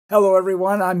Hello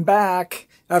everyone, I'm back.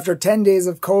 After 10 days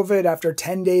of COVID, after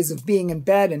 10 days of being in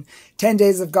bed, and 10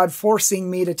 days of God forcing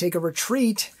me to take a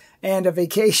retreat and a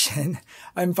vacation,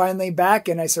 I'm finally back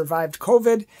and I survived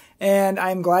COVID and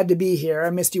I'm glad to be here. I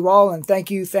missed you all and thank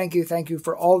you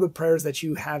for all the prayers that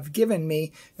you have given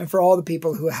me and for all the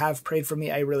people who have prayed for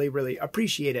me. I really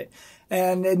appreciate it.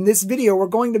 And in this video, we're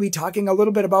going to be talking a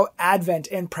little bit about Advent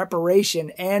and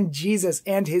preparation and Jesus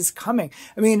and his coming.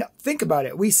 I mean, think about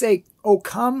it. We say, O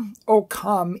come,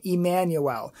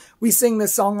 Emmanuel. We sing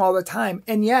this song all the time.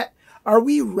 And yet, are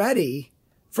we ready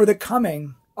for the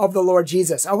coming of the Lord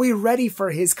Jesus? Are we ready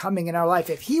for his coming in our life?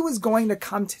 If he was going to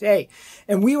come today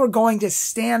and we were going to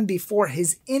stand before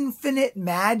his infinite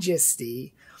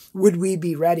majesty, would we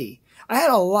be ready? I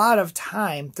had a lot of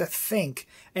time to think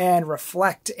and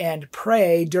reflect and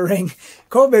pray during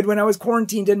COVID when I was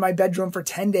quarantined in my bedroom for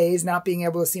 10 days, not being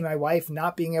able to see my wife,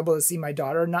 not being able to see my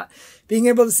daughter, not being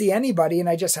able to see anybody. And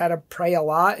I just had to pray a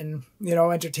lot and,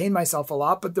 entertain myself a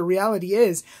lot. But the reality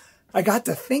is, I got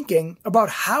to thinking about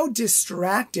how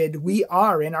distracted we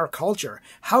are in our culture,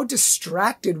 how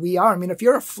distracted we are. I mean, if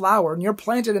you're a flower and you're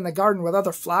planted in the garden with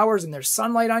other flowers and there's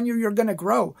sunlight on you, you're going to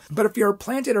grow. But if you're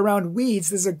planted around weeds,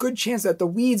 there's a good chance that the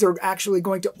weeds are actually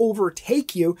going to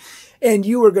overtake you and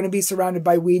you are going to be surrounded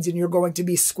by weeds and you're going to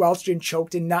be squelched and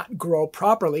choked and not grow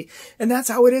properly. And that's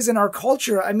how it is in our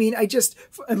culture. I mean, I just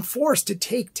am forced to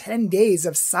take 10 days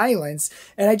of silence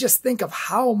and I just think of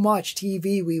how much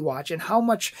TV we watch and how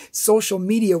much social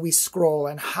media we scroll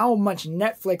and how much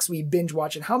Netflix we binge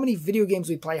watch and how many video games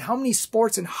we play, how many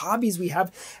sports and hobbies we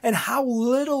have, and how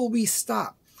little we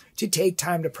stop to take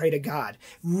time to pray to God.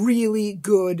 Really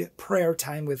good prayer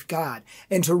time with God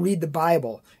and to read the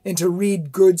Bible and to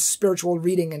read good spiritual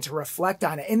reading and to reflect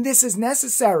on it. And this is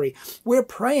necessary. We're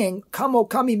praying, come, O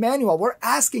come, Emmanuel. We're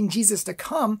asking Jesus to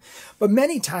come, but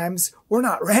many times we're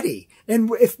not ready.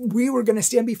 And if we were going to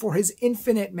stand before his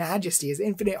infinite majesty, his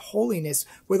infinite holiness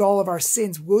with all of our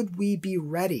sins, would we be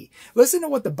ready? Listen to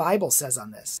what the Bible says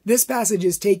on this. This passage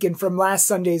is taken from last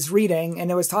Sunday's reading, and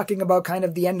it was talking about kind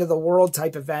of the end of the world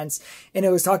type events. And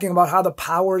it was talking about how the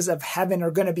powers of heaven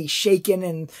are going to be shaken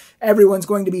and everyone's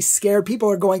going to be scared. People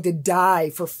are going to die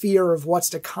for fear of what's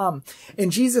to come.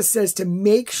 And Jesus says to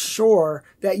make sure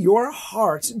that your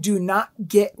hearts do not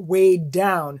get weighed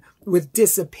down with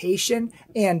dissipation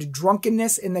and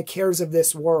drunkenness in the cares of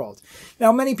this world.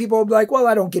 Now, many people will be like, well,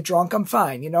 I don't get drunk. I'm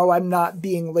fine. I'm not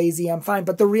being lazy. I'm fine.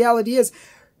 But the reality is,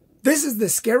 this is the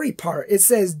scary part. It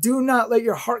says, do not let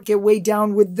your heart get weighed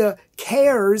down with the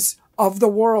cares of the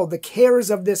world, the cares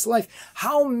of this life.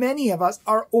 How many of us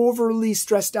are overly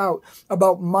stressed out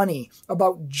about money,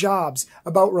 about jobs,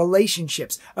 about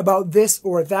relationships, about this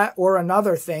or that or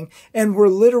another thing, and we're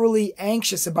literally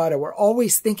anxious about it. We're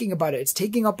always thinking about it. It's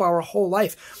taking up our whole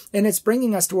life, and it's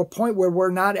bringing us to a point where we're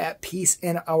not at peace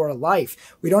in our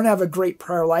life. We don't have a great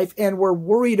prayer life, and we're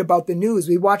worried about the news.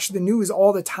 We watch the news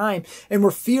all the time, and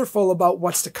we're fearful about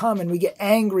what's to come, and we get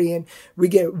angry, and we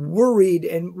get worried,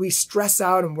 and we stress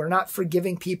out, and we're not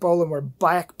forgiving people, and we're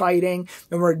backbiting,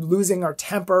 and we're losing our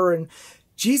temper. And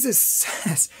Jesus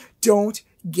says, don't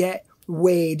get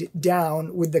weighed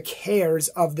down with the cares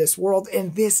of this world.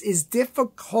 And this is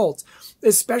difficult,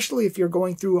 especially if you're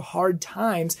going through hard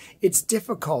times. It's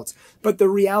difficult. But the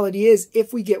reality is,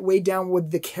 if we get weighed down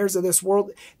with the cares of this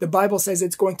world, the Bible says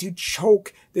it's going to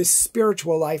choke this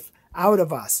spiritual life out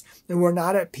of us, and we're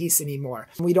not at peace anymore.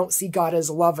 We don't see God as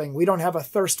loving. We don't have a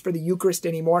thirst for the Eucharist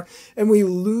anymore, and we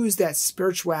lose that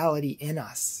spirituality in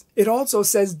us. It also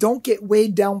says, don't get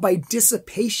weighed down by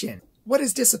dissipation. What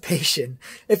is dissipation?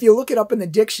 If you look it up in the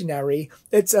dictionary,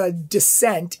 it's a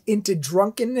descent into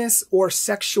drunkenness or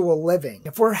sexual living.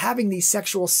 If we're having these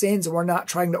sexual sins and we're not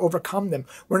trying to overcome them,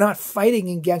 we're not fighting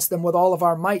against them with all of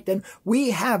our might, then we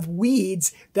have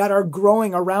weeds that are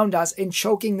growing around us and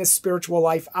choking the spiritual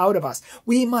life out of us.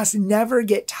 We must never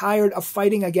get tired of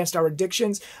fighting against our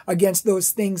addictions, against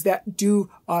those things that do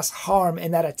us harm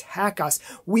and that attack us.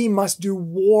 We must do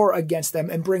war against them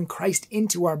and bring Christ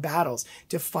into our battles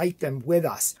to fight them with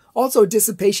us. Also,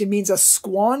 dissipation means a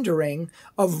squandering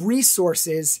of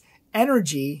resources,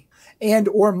 energy, and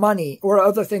or money or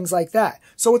other things like that.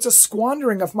 So it's a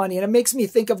squandering of money. And it makes me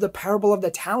think of the parable of the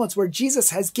talents, where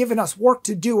Jesus has given us work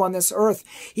to do on this earth.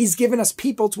 He's given us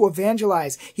people to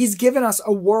evangelize. He's given us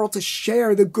a world to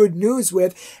share the good news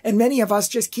with. And many of us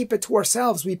just keep it to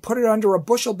ourselves. We put it under a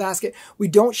bushel basket. We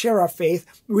don't share our faith.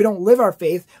 We don't live our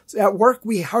faith. At work,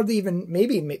 we hardly even,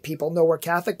 maybe people know we're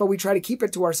Catholic, but we try to keep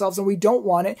it to ourselves and we don't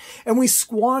want it. And we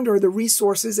squander the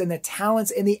resources and the talents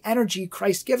and the energy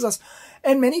Christ gives us.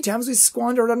 And many times we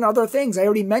squander it on other things. I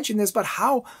already mentioned this, but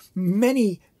how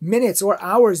many minutes or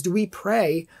hours do we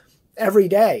pray every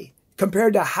day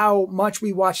compared to how much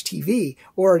we watch TV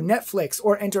or Netflix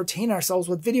or entertain ourselves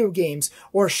with video games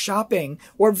or shopping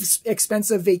or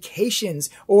expensive vacations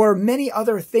or many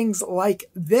other things like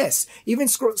this. Even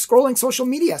scrolling social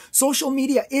media. Social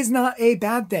media is not a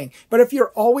bad thing. But if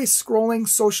you're always scrolling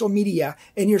social media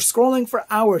and you're scrolling for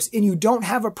hours and you don't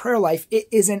have a prayer life, it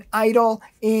is an idol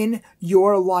in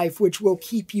your life, which will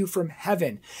keep you from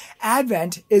heaven.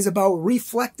 Advent is about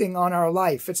reflecting on our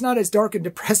life. It's not as dark and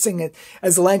depressing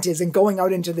as Lent is and going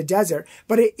out into the desert,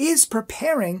 but it is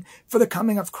preparing for the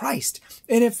coming of Christ.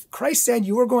 And if Christ said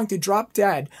you were going to drop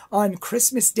dead on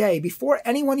Christmas Day before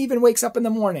anyone even wakes up in the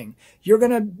morning, you're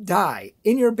going to die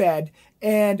in your bed,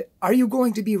 and are you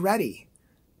going to be ready?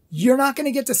 You're not going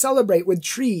to get to celebrate with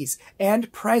trees and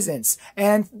presents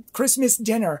and Christmas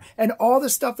dinner and all the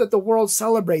stuff that the world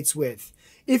celebrates with.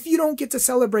 If you don't get to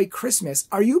celebrate Christmas,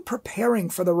 are you preparing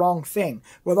for the wrong thing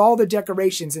with all the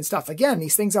decorations and stuff? Again,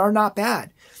 these things are not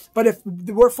bad. But if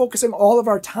we're focusing all of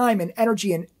our time and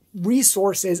energy and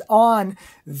resources on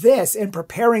this and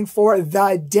preparing for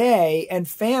the day and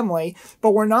family,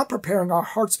 but we're not preparing our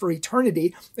hearts for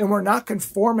eternity and we're not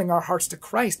conforming our hearts to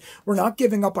Christ, we're not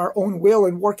giving up our own will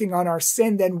and working on our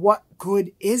sin, then what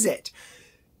good is it?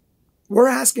 We're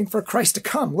asking for Christ to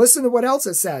come. Listen to what else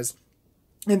it says.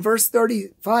 In verse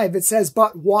 35, it says,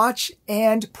 but watch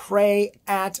and pray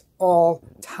at all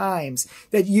times,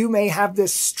 that you may have the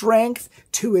strength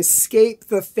to escape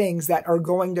the things that are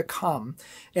going to come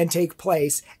and take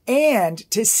place and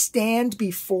to stand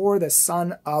before the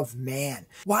Son of Man.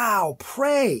 Wow,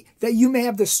 pray that you may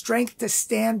have the strength to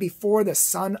stand before the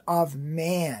Son of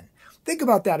Man. Think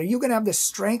about that. Are you going to have the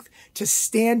strength to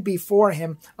stand before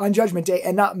him on Judgment Day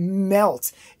and not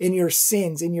melt in your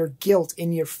sins, in your guilt,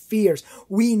 in your fears?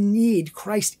 We need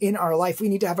Christ in our life. We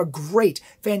need to have a great,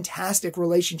 fantastic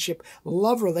relationship,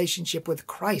 love relationship with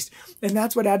Christ. And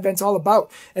that's what Advent's all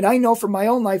about. And I know from my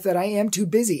own life that I am too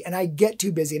busy, and I get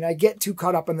too busy, and I get too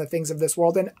caught up in the things of this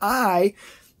world. And I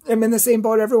am in the same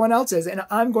boat everyone else is. And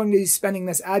I'm going to be spending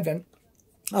this Advent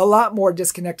a lot more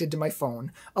disconnected to my phone,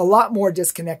 a lot more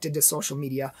disconnected to social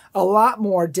media, a lot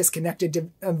more disconnected to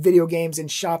video games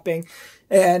and shopping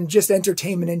and just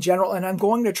entertainment in general. And I'm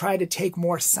going to try to take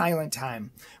more silent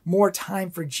time, more time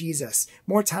for Jesus,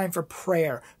 more time for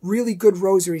prayer, really good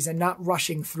rosaries and not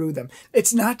rushing through them.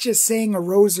 It's not just saying a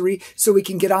rosary so we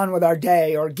can get on with our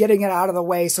day or getting it out of the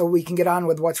way so we can get on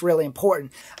with what's really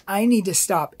important. I need to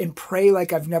stop and pray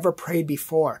like I've never prayed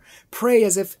before. Pray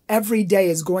as if every day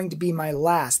is going to be my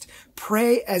last.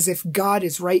 Pray as if God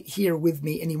is right here with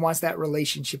me and he wants that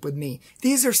relationship with me.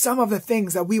 These are some of the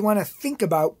things that we want to think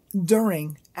about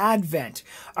during Advent.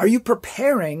 Are you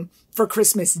preparing for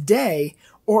Christmas Day,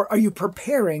 or are you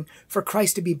preparing for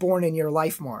Christ to be born in your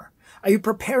life more? Are you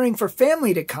preparing for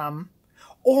family to come,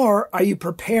 or are you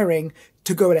preparing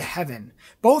to go to heaven?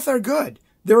 Both are good.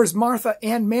 There is Martha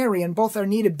and Mary, and both are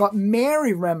needed. But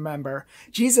Mary, remember,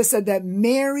 Jesus said that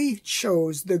Mary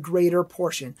chose the greater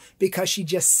portion because she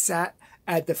just sat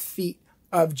at the feet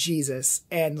of Jesus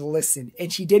and listened.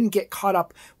 And she didn't get caught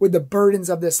up with the burdens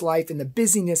of this life and the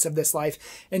busyness of this life.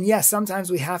 And yes, sometimes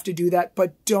we have to do that,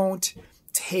 but don't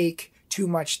take too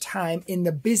much time in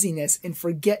the busyness and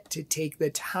forget to take the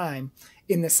time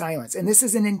in the silence. And this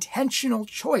is an intentional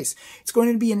choice. It's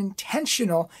going to be an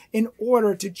intentional in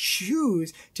order to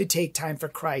choose to take time for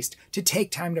Christ, to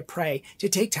take time to pray, to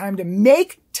take time to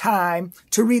make time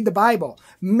to read the Bible,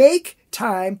 make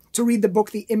time to read the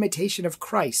book, The Imitation of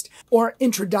Christ, or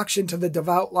Introduction to the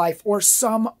Devout Life, or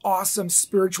some awesome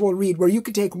spiritual read where you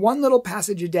could take one little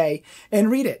passage a day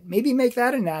and read it. Maybe make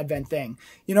that an Advent thing.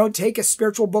 You know, take a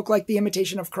spiritual book like The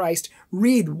Imitation of Christ,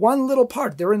 read one little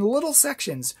part. They're in little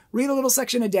sections. Read a little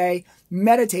section a day,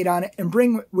 meditate on it, and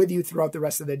bring it with you throughout the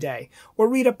rest of the day. Or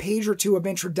read a page or two of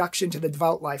Introduction to the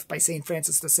Devout Life by St.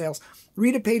 Francis de Sales.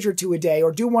 Read a page or two a day,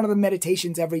 or do one of the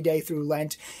meditations every day through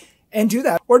Lent. And do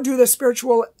that. Or do the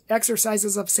spiritual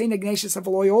exercises of St. Ignatius of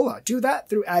Loyola. Do that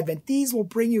through Advent. These will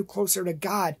bring you closer to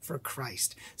God for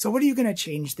Christ. So what are you going to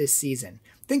change this season?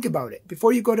 Think about it.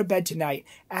 Before you go to bed tonight,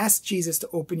 ask Jesus to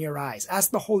open your eyes.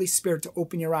 Ask the Holy Spirit to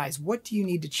open your eyes. What do you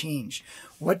need to change?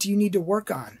 What do you need to work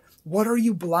on? What are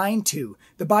you blind to?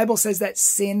 The Bible says that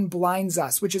sin blinds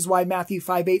us, which is why Matthew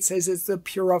 5:8 says it's the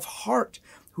pure of heart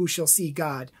who shall see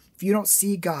God. If you don't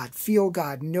see God, feel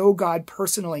God, know God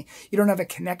personally, you don't have a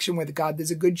connection with God, there's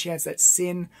a good chance that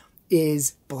sin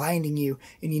is blinding you,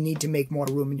 and you need to make more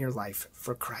room in your life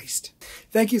for Christ.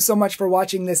 Thank you so much for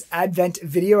watching this Advent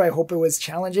video. I hope it was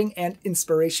challenging and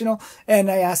inspirational, and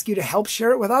I ask you to help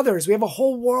share it with others. We have a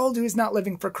whole world who is not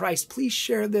living for Christ. Please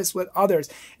share this with others,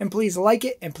 and please like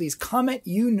it, and please comment.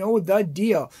 You know the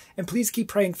deal. And please keep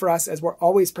praying for us, as we're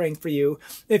always praying for you.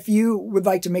 If you would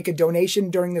like to make a donation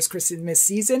during this Christmas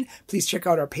season, please check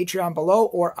out our Patreon below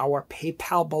or our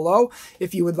PayPal below.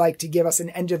 If you would like to give us an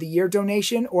end of the year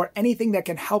donation or anything that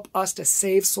can help us to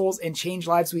save souls and change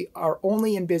lives, we are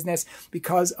only in business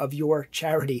because of your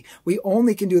charity. We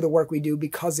only can do the work we do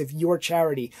because of your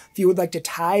charity. If you would like to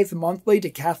tithe monthly to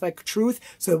Catholic Truth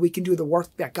so that we can do the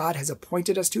work that God has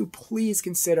appointed us to, please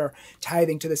consider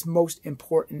tithing to this most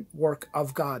important work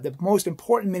of God, the most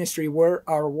important ministry where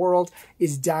our world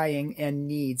is dying and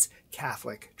needs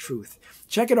Catholic truth.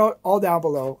 Check it out all down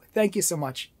below. Thank you so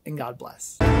much, and God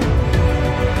bless.